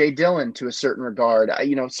think of Jay Dillon to a certain regard,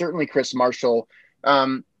 certainly Chris Marshall.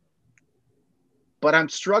 But I'm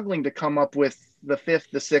struggling to come up with the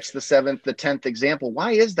 5th, the 6th, the 7th, the 10th example.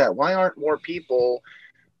 Why is that? Why aren't more people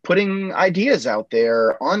putting ideas out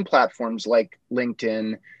there on platforms like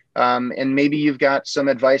LinkedIn? And maybe you've got some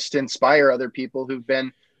advice to inspire other people who've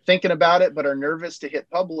been thinking about it, but are nervous to hit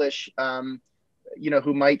publish.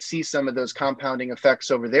 who might see some of those compounding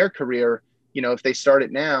effects over their career, if they start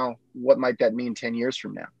it now, what might that mean 10 years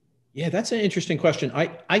from now? Yeah, that's an interesting question.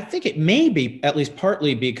 I think it may be at least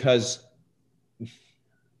partly because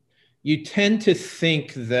you tend to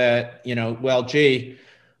think that, well, gee,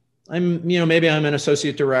 maybe I'm an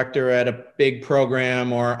associate director at a big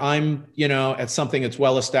program, or I'm, at something that's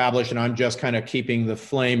well established and I'm just kind of keeping the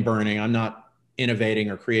flame burning. I'm not innovating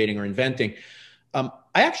or creating or inventing.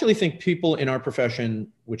 I actually think people in our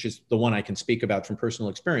profession, which is the one I can speak about from personal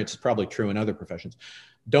experience, is probably true in other professions,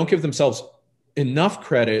 don't give themselves enough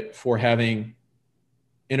credit for having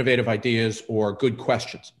innovative ideas or good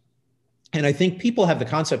questions. And I think people have the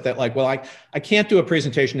concept that like, well, I can't do a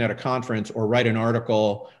presentation at a conference or write an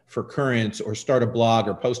article for Currents or start a blog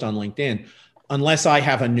or post on LinkedIn unless I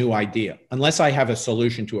have a new idea, unless I have a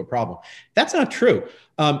solution to a problem. That's not true.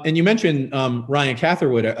 And you mentioned Ryan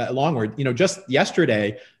Catherwood at Longword. Just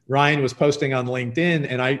yesterday, Ryan was posting on LinkedIn,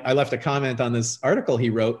 and I left a comment on this article he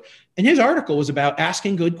wrote. And his article was about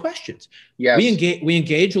asking good questions. Yes. We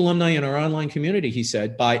engage alumni in our online community, he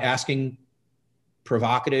said, by asking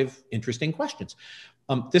provocative, interesting questions.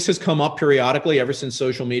 This has come up periodically ever since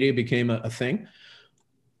social media became a thing.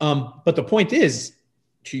 But the point is,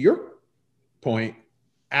 to your point,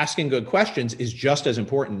 asking good questions is just as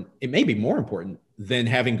important. It may be more important than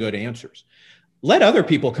having good answers. Let other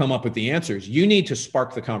people come up with the answers. You need to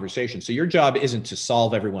spark the conversation. So your job isn't to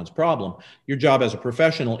solve everyone's problem. Your job as a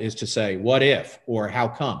professional is to say, what if, or how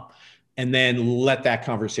come? And then let that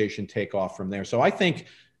conversation take off from there. So I think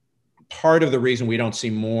part of the reason we don't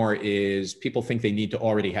see more is people think they need to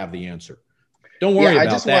already have the answer. Don't worry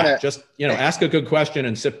about that. Just, ask a good question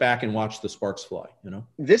and sit back and watch the sparks fly,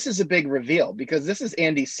 This is a big reveal because this is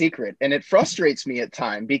Andy's secret. And it frustrates me at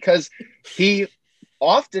times because he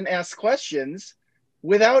often asks questions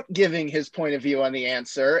without giving his point of view on the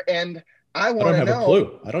answer. And I want to know. I don't have a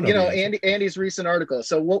clue. I don't know. Andy's recent article.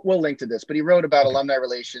 So we'll link to this, but he wrote about alumni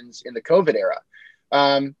relations in the COVID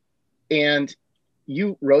era. And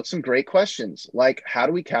you wrote some great questions, like how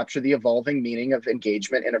do we capture the evolving meaning of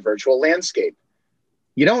engagement in a virtual landscape?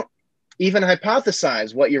 You don't even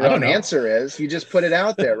hypothesize what your own answer is. You just put it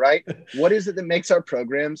out there, right? What is it that makes our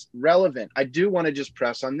programs relevant? I do want to just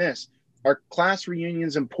press on this. Are class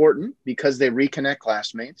reunions important because they reconnect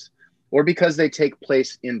classmates or because they take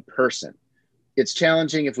place in person? It's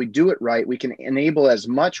challenging. If we do it right, we can enable as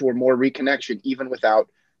much or more reconnection even without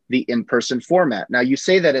the in-person format. Now, you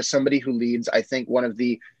say that as somebody who leads, I think, one of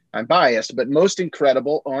the, I'm biased, but most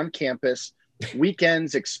incredible on-campus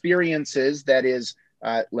weekends experiences that is,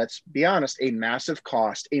 let's be honest, a massive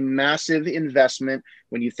cost, a massive investment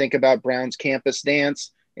when you think about Brown's campus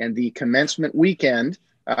dance and the commencement weekend.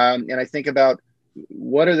 And I think about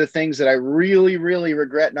what are the things that I really, really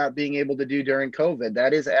regret not being able to do during COVID.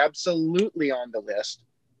 That is absolutely on the list.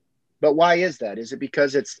 But why is that? Is it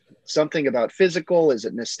because it's something about physical? Is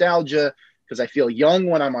it nostalgia? Because I feel young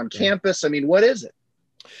when I'm on campus? I mean, what is it?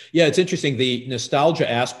 Yeah, it's interesting. The nostalgia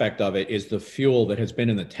aspect of it is the fuel that has been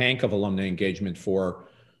in the tank of alumni engagement for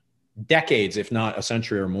decades, if not a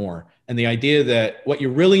century or more. And the idea that what you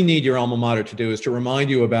really need your alma mater to do is to remind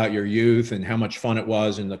you about your youth and how much fun it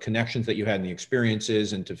was and the connections that you had and the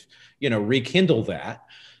experiences, and to, rekindle that.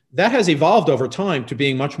 That has evolved over time to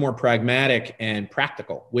being much more pragmatic and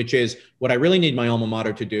practical, which is what I really need my alma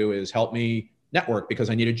mater to do is help me network because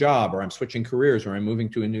I need a job, or I'm switching careers, or I'm moving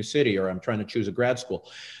to a new city, or I'm trying to choose a grad school.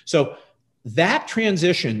 So that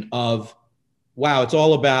transition of, wow, it's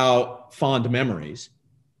all about fond memories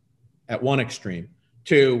at one extreme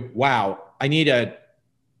to, wow, I need a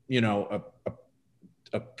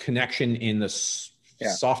connection in the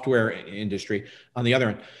software industry on the other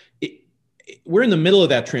end. We're in the middle of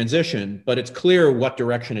that transition, but it's clear what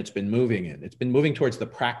direction it's been moving in. It's been moving towards the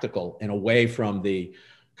practical and away from the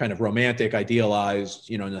kind of romantic, idealized,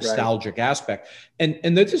 nostalgic aspect.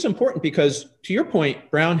 And this is important because, to your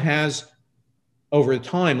point, Brown has, over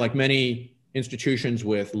time, like many institutions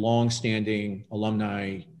with long-standing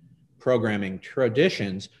alumni programming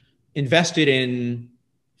traditions, invested in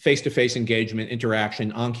face-to-face engagement,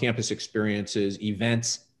 interaction, on-campus experiences,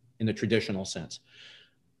 events in the traditional sense.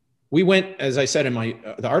 We went, as I said in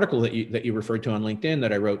the article that you referred to on LinkedIn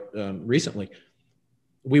that I wrote recently,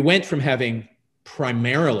 we went from having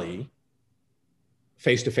primarily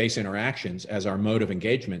face-to-face interactions as our mode of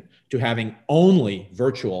engagement to having only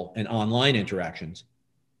virtual and online interactions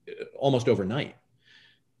almost overnight.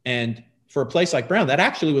 And for a place like Brown, that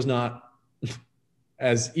actually was not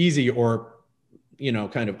as easy or,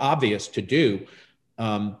 kind of obvious to do,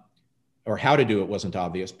 or how to do it wasn't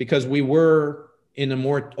obvious because we were in a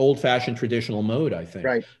more old-fashioned traditional mode, I think.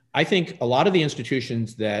 Right. I think a lot of the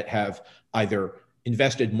institutions that have either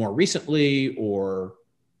invested more recently or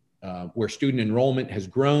where student enrollment has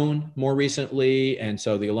grown more recently, and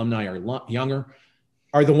so the alumni are younger,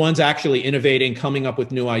 are the ones actually innovating, coming up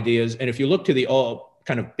with new ideas. And if you look to the all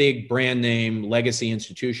kind of big brand name legacy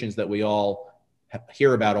institutions that we all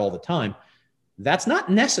hear about all the time, that's not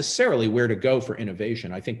necessarily where to go for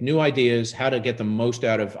innovation. I think new ideas, how to get the most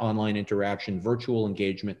out of online interaction, virtual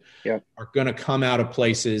engagement, are going to come out of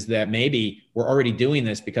places that maybe we're already doing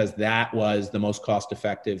this because that was the most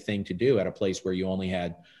cost-effective thing to do at a place where you only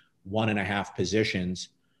had 1.5 positions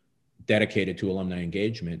dedicated to alumni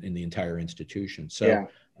engagement in the entire institution. So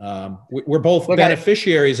we're both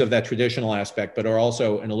beneficiaries of that traditional aspect, but are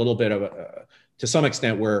also in a little bit of to some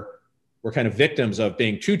extent, we're kind of victims of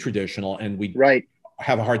being too traditional, and we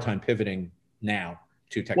have a hard time pivoting now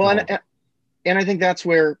to technology. Well, and I think that's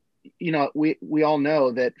where, we all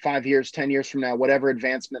know that 5 years, 10 years from now, whatever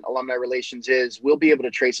advancement alumni relations is, we'll be able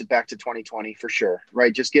to trace it back to 2020 for sure,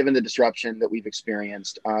 right? Just given the disruption that we've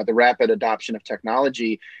experienced, the rapid adoption of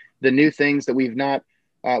technology, the new things that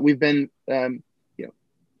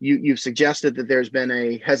you've suggested that there's been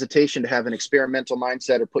a hesitation to have an experimental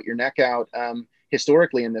mindset or put your neck out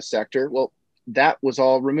historically in this sector. Well, that was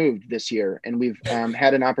all removed this year, and we've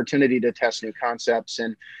had an opportunity to test new concepts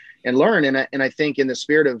and learn. And I think in the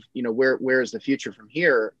spirit of, where is the future from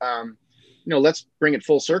here? Let's bring it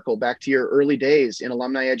full circle back to your early days in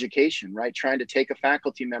alumni education, right? Trying to take a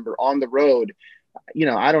faculty member on the road.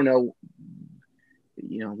 I don't know,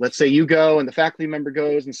 let's say you go and the faculty member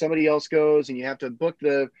goes and somebody else goes and you have to book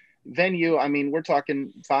the venue. I mean, we're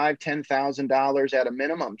talking $5,000-$10,000 at a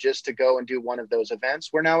minimum just to go and do one of those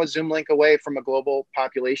events. We're now a Zoom link away from a global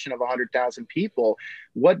population of 100,000 people.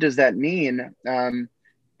 What does that mean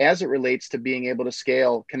as it relates to being able to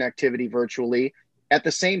scale connectivity virtually? At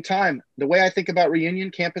the same time, the way I think about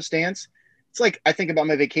Reunion Campus Dance, it's like I think about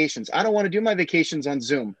my vacations. I don't want to do my vacations on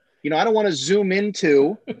Zoom. I don't want to zoom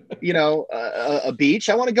into, a beach.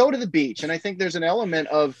 I want to go to the beach. And I think there's an element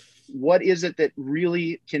of what is it that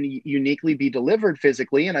really can uniquely be delivered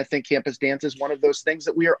physically. And I think Campus Dance is one of those things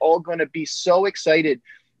that we are all going to be so excited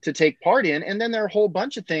to take part in. And then there are a whole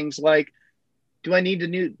bunch of things like, do I need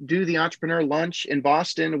to do the entrepreneur lunch in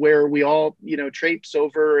Boston where we all, traipse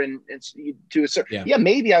over and to a certain,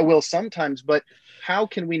 maybe I will sometimes, but how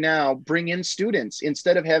can we now bring in students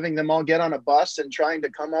instead of having them all get on a bus and trying to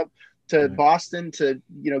come up to Boston to,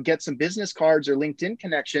 get some business cards or LinkedIn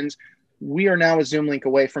connections? We are now a Zoom link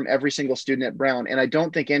away from every single student at Brown. And I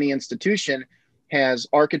don't think any institution has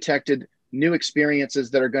architected new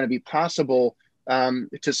experiences that are going to be possible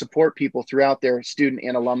to support people throughout their student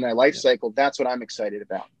and alumni life cycle. That's what I'm excited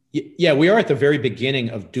about. Yeah, we are at the very beginning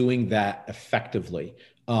of doing that effectively.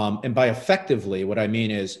 And by effectively, what I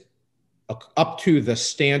mean is up to the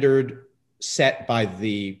standard set by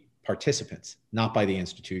the participants, not by the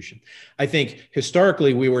institution. I think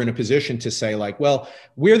historically we were in a position to say like, well,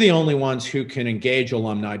 we're the only ones who can engage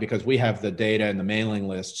alumni because we have the data and the mailing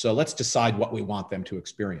list. So let's decide what we want them to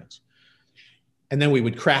experience. And then we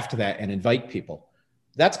would craft that and invite people.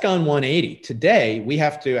 That's gone 180. Today, we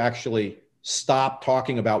have to actually stop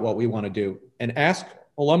talking about what we want to do and ask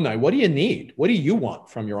alumni, what do you need? What do you want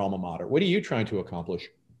from your alma mater? What are you trying to accomplish?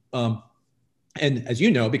 And as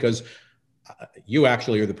you know, because you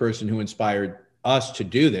actually are the person who inspired us to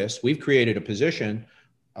do this, we've created a position,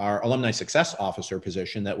 our Alumni Success Officer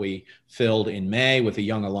position that we filled in May with a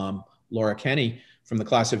young alum, Laura Kenny, from the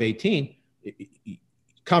class of 18.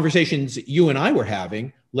 Conversations you and I were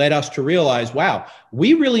having led us to realize, wow,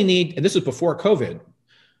 we really need, and this is before COVID,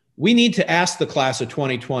 we need to ask the class of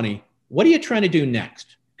 2020, what are you trying to do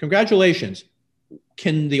next? Congratulations.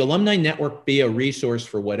 Can the Alumni Network be a resource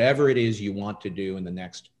for whatever it is you want to do in the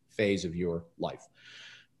next phase of your life?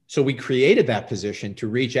 So we created that position to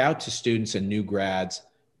reach out to students and new grads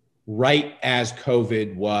right as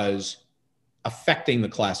COVID was affecting the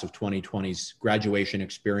class of 2020's graduation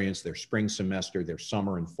experience, their spring semester, their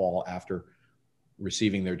summer and fall after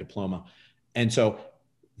receiving their diploma. And so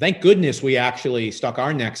thank goodness we actually stuck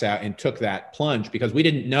our necks out and took that plunge, because we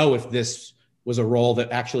didn't know if this was a role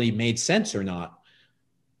that actually made sense or not.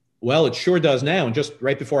 Well, it sure does now. And just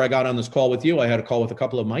right before I got on this call with you, I had a call with a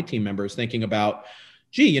couple of my team members thinking about,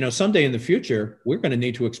 gee, someday in the future, we're going to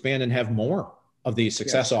need to expand and have more of these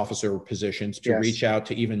success officer positions to reach out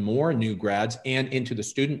to even more new grads and into the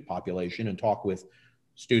student population and talk with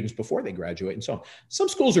students before they graduate and so on. Some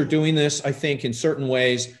schools are doing this, I think, in certain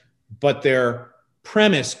ways, but their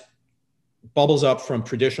premise bubbles up from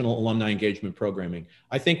traditional alumni engagement programming.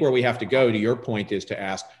 I think where we have to go, to your point, is to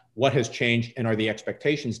ask what has changed and are the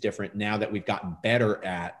expectations different now that we've gotten better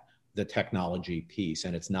at the technology piece,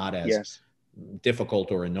 and it's not as Yes.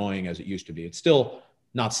 difficult or annoying as it used to be. It's still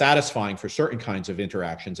not satisfying for certain kinds of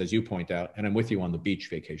interactions, as you point out. And I'm with you on the beach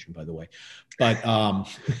vacation, by the way. But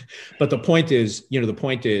but the point is, the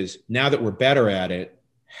point is, now that we're better at it,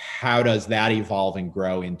 how does that evolve and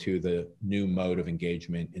grow into the new mode of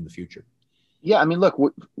engagement in the future? Yeah, I mean, look,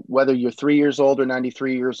 whether you're 3 years old or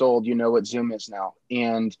 93 years old, you know what Zoom is now,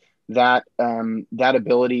 and that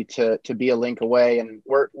ability to be a link away. And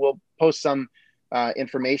we'll post some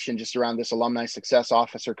information just around this alumni success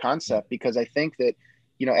officer concept, because I think that,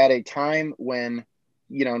 at a time when,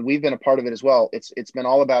 and we've been a part of it as well, it's been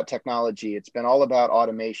all about technology, it's been all about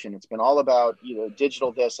automation, it's been all about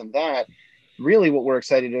digital this and that. Really, what we're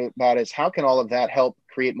excited about is how can all of that help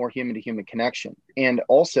create more human to human connection, and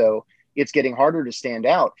also it's getting harder to stand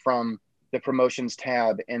out from the promotions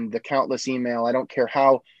tab and the countless email. I don't care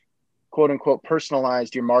how quote unquote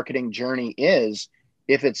personalized your marketing journey is.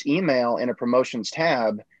 If it's email in a promotions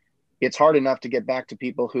tab, it's hard enough to get back to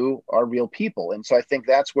people who are real people. And so I think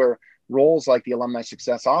that's where roles like the alumni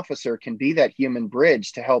success officer can be that human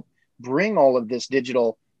bridge to help bring all of this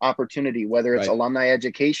digital opportunity, whether it's Right. alumni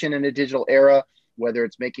education in a digital era, whether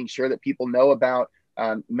it's making sure that people know about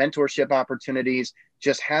mentorship opportunities,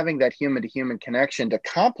 just having that human to human connection to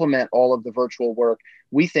complement all of the virtual work,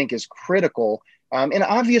 we think is critical. And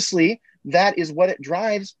obviously, that is what it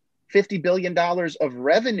drives $50 billion of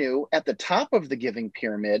revenue at the top of the giving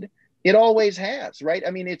pyramid. It always has, right? I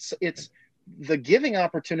mean, it's the giving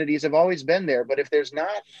opportunities have always been there, but if there's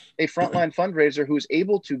not a frontline fundraiser who's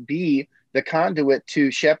able to be the conduit to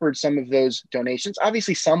shepherd some of those donations,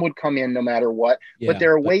 obviously some would come in no matter what, but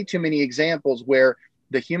there are way too many examples where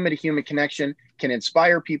the human to human connection can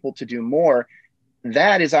inspire people to do more.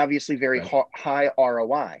 That is obviously very high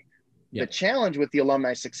ROI. The challenge with the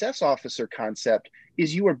alumni success officer concept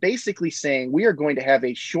is you are basically saying we are going to have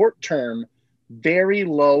a short-term, very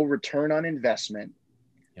low return on investment,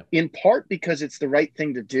 in part because it's the right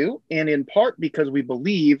thing to do, and in part because we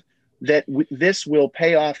believe that this will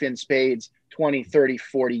pay off in spades 20, 30,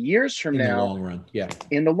 40 years from now. In the long run, yeah.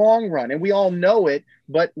 In the long run. And we all know it,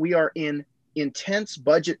 but we are in intense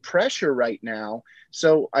budget pressure right now.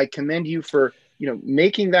 So I commend you for,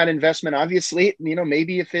 making that investment. Obviously,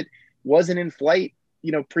 maybe if it wasn't in flight,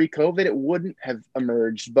 pre-COVID, it wouldn't have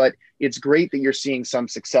emerged, but it's great that you're seeing some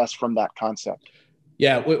success from that concept.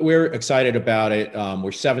 Yeah, we're excited about it.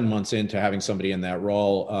 We're 7 months into having somebody in that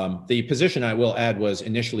role. The position, I will add, was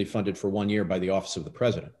initially funded for 1 year by the Office of the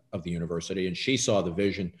President of the university, and she saw the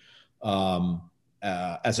vision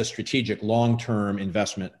as a strategic long-term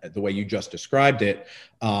investment, the way you just described it.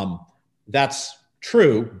 That's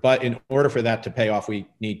true, but in order for that to pay off, we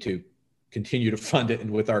need to continue to fund it. And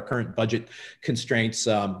with our current budget constraints,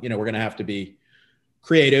 we're going to have to be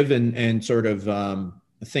creative and sort of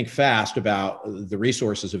think fast about the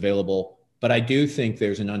resources available. But I do think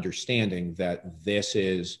there's an understanding that this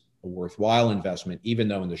is a worthwhile investment, even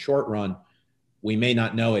though in the short run, we may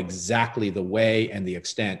not know exactly the way and the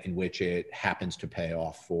extent in which it happens to pay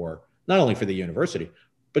off for not only for the university,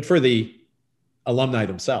 but for the alumni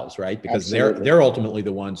themselves, right? Because they're ultimately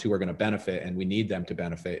the ones who are going to benefit, and we need them to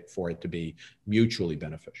benefit for it to be mutually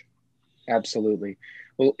beneficial. Absolutely.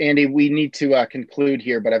 Well, Andy, we need to conclude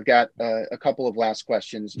here, but I've got a couple of last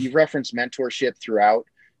questions. You've referenced mentorship throughout.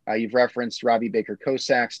 You've referenced Robbie Baker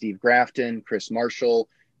Kosak, Steve Grafton, Chris Marshall,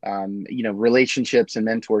 relationships and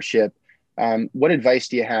mentorship. What advice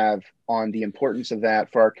do you have on the importance of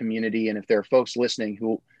that for our community? And if there are folks listening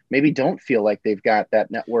who maybe don't feel like they've got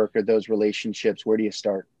that network or those relationships, where do you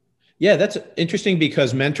start? Yeah, that's interesting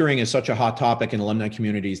because mentoring is such a hot topic in alumni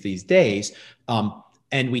communities these days.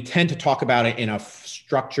 And we tend to talk about it in a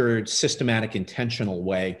structured, systematic, intentional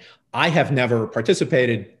way. I have never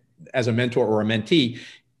participated as a mentor or a mentee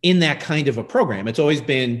in that kind of a program. It's always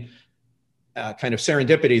been kind of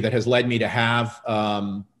serendipity that has led me to have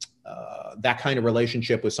that kind of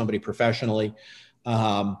relationship with somebody professionally.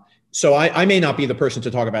 So I may not be the person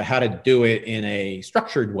to talk about how to do it in a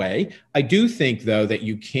structured way. I do think, though, that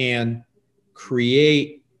you can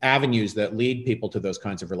create avenues that lead people to those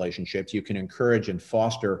kinds of relationships. You can encourage and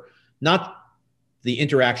foster not the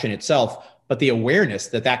interaction itself, but the awareness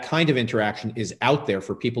that that kind of interaction is out there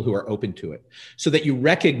for people who are open to it, so that you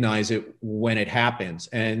recognize it when it happens.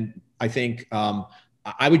 And I think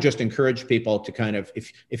I would just encourage people to kind of,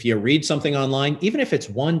 if you read something online, even if it's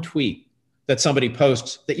one tweet that somebody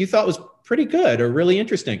posts that you thought was pretty good or really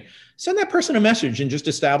interesting, send that person a message and just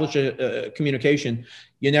establish a communication.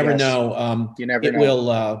 You never know. You never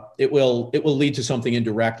know. It will lead to something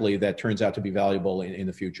indirectly that turns out to be valuable in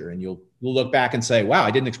the future. And you'll look back and say, wow,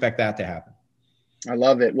 I didn't expect that to happen. I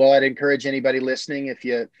love it. Well, I'd encourage anybody listening, if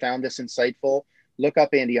you found this insightful, look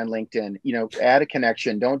up Andy on LinkedIn, add a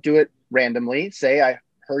connection. Don't do it randomly. Say, I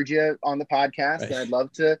heard you on the podcast Right. and I'd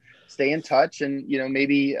love to stay in touch and,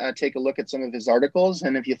 maybe take a look at some of his articles.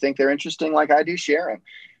 And if you think they're interesting, like I do, share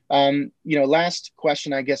them. Last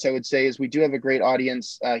question, I guess I would say is we do have a great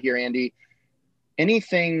audience here, Andy.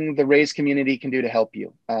 Anything the Raise community can do to help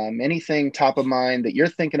you, anything top of mind that you're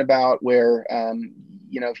thinking about where,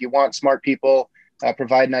 if you want smart people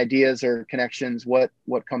providing ideas or connections, what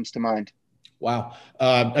comes to mind? Wow.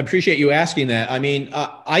 I appreciate you asking that. I mean,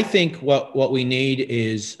 I think what we need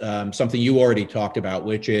is something you already talked about,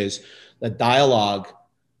 which is the dialogue,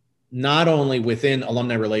 not only within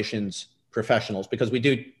alumni relations professionals, because we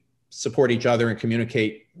do support each other and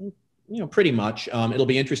communicate, pretty much. It'll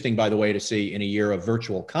be interesting, by the way, to see in a year of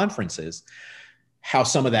virtual conferences how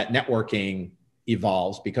some of that networking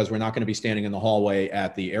evolves, because we're not going to be standing in the hallway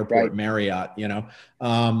at the airport Right. Marriott,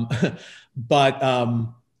 but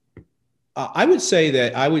I would say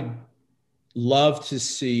that I would love to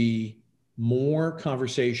see more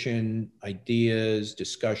conversation, ideas,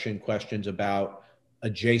 discussion, questions about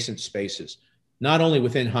adjacent spaces, not only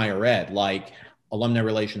within higher ed, like alumni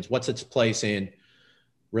relations, what's its place in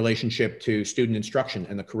relationship to student instruction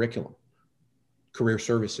and the curriculum, career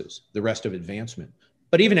services, the rest of advancement,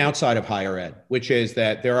 but even outside of higher ed, which is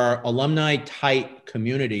that there are alumni type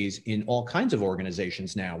communities in all kinds of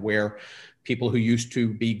organizations now, where people who used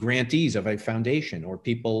to be grantees of a foundation, or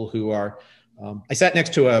people who are, I sat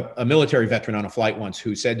next to a military veteran on a flight once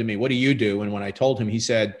who said to me, "What do you do?" And when I told him, he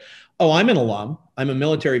said, "Oh, I'm an alum. I'm a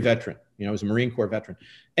military veteran. I was a Marine Corps veteran."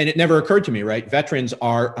 And it never occurred to me, right? Veterans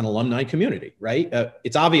are an alumni community, right?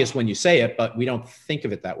 It's obvious when you say it, but we don't think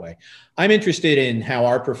of it that way. I'm interested in how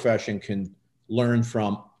our profession can learn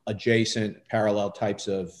from adjacent, parallel types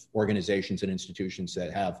of organizations and institutions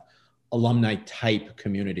that have alumni type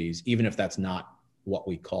communities, even if that's not what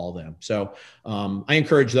we call them. So I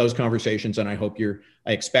encourage those conversations, and I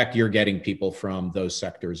expect you're getting people from those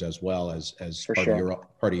sectors as well as For part sure.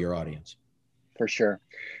 of your audience. For sure.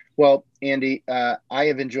 Well, Andy, I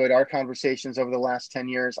have enjoyed our conversations over the last 10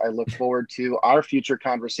 years. I look forward to our future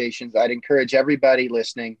conversations. I'd encourage everybody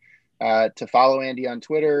listening to follow Andy on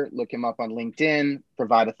Twitter, look him up on LinkedIn,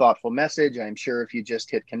 provide a thoughtful message. I'm sure if you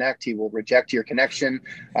just hit connect, he will reject your connection.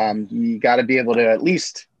 You got to be able to at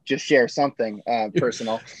least just share something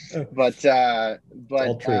personal. But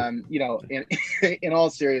all true. in all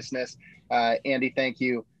seriousness, Andy, thank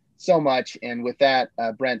you so much. And with that,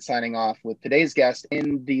 Brent signing off with today's guest,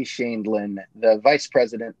 Andy Shaindlin, the Vice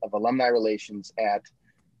President of Alumni Relations at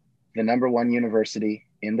the #1 university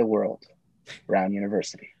in the world, Brown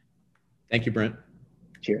University. Thank you, Brent.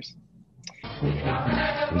 Cheers.